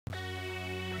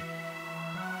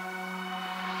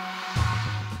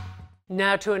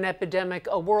Now to an epidemic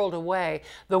a world away.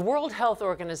 The World Health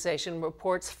Organization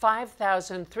reports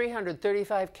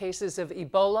 5,335 cases of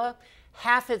Ebola.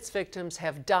 Half its victims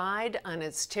have died on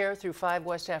its tear through 5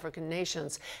 West African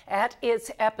nations. At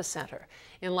its epicenter,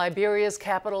 in Liberia's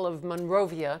capital of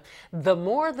Monrovia, the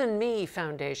More Than Me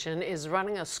Foundation is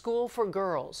running a school for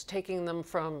girls, taking them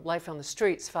from life on the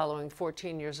streets following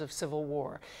 14 years of civil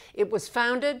war. It was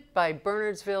founded by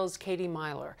Bernardsville's Katie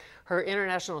Meyler. Her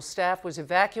international staff was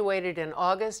evacuated in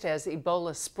August as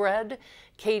Ebola spread.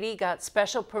 Katie got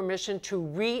special permission to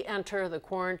re-enter the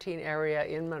quarantine area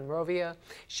in Monrovia.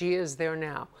 She is there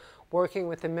now, working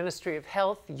with the Ministry of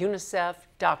Health, UNICEF,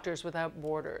 Doctors Without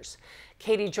Borders.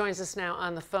 Katie joins us now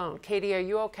on the phone. Katie, are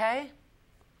you okay?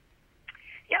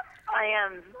 Yep, I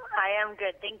am. I am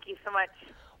good. Thank you so much.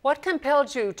 What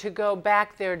compelled you to go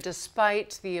back there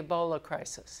despite the Ebola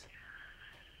crisis?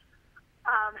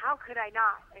 How could I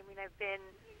not? I mean, I've been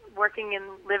working and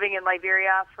living in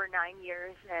Liberia for 9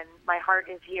 years, and my heart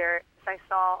is here. I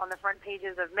saw on the front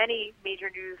pages of many major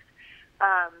news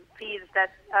feeds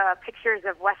that pictures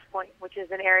of West Point, which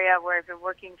is an area where I've been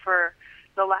working for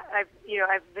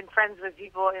I've been friends with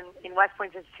people in West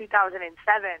Point since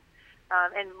 2007,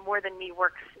 and More Than Me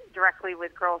works directly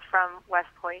with girls from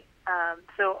West Point.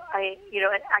 So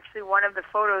actually one of the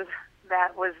photos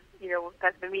that was,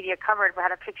 that the media covered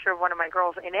had a picture of one of my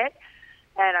girls in it.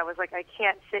 And I was like, I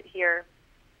can't sit here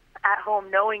at home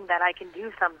knowing that I can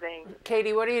do something.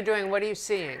 Katie, what are you doing? What are you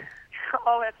seeing?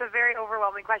 Oh, that's a very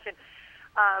overwhelming question.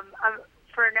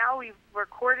 For now, we're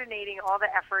coordinating all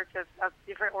the efforts of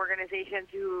different organizations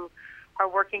who are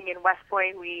working in West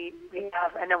Point. We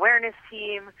have an awareness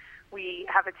team. We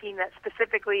have a team that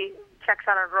specifically checks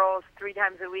on our girls 3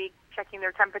 times a week, checking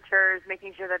their temperatures,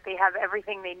 making sure that they have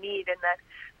everything they need and that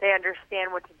they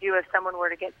understand what to do if someone were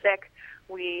to get sick.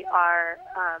 We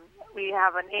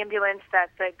have an ambulance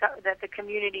that the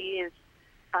community is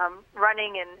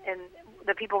running, and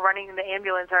the people running the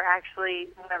ambulance are actually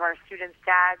one of our students'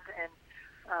 dads, and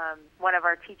one of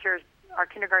our teachers, our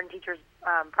kindergarten teacher's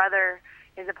brother,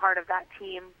 is a part of that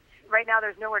team. Right now,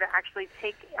 there's nowhere to actually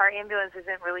take. Our ambulance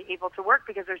isn't really able to work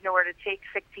because there's nowhere to take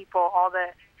sick people. All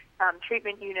the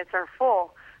treatment units are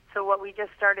full. So what we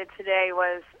just started today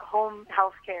was home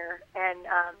health care, and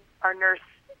our nurse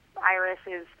Iris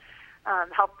is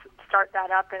helped start that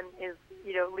up and is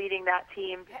leading that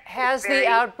team. Has the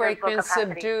outbreak been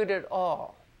subdued at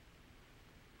all?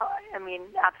 I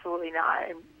mean, absolutely not.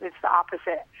 It's the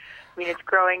opposite. I mean, it's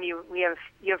growing. You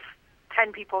have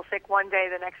 10 people sick one day,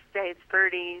 the next day it's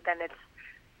 30, then it's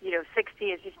 60.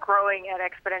 It's just growing at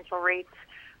exponential rates.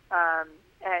 And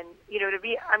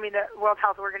the World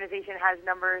Health Organization has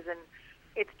numbers, and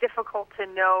it's difficult to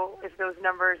know if those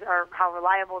numbers are how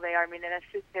reliable they are. I mean, the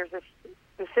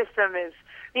system is.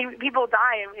 I mean, people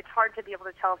die, and it's hard to be able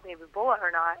to tell if they have Ebola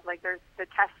or not. Like, the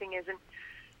testing isn't.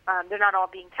 They're not all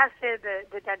being tested.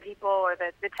 The dead people or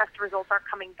the test results aren't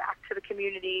coming back to the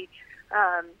community.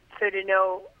 So to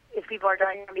know if people are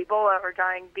dying from Ebola or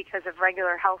dying because of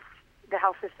regular the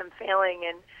health system failing,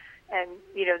 and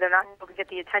they're not able to get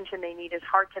the attention they need, is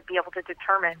hard to be able to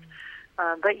determine.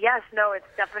 But yes, no, it's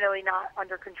definitely not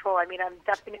under control. I mean,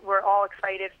 we're all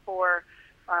excited for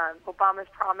Obama's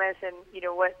promise and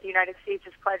what the United States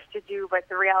has pledged to do. But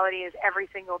the reality is, every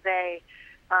single day,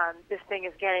 this thing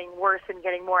is getting worse and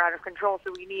getting more out of control.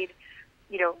 So we need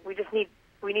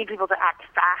people to act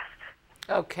fast.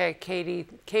 Okay, Katie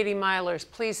Meylers,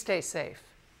 please stay safe.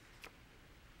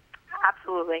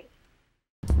 Absolutely.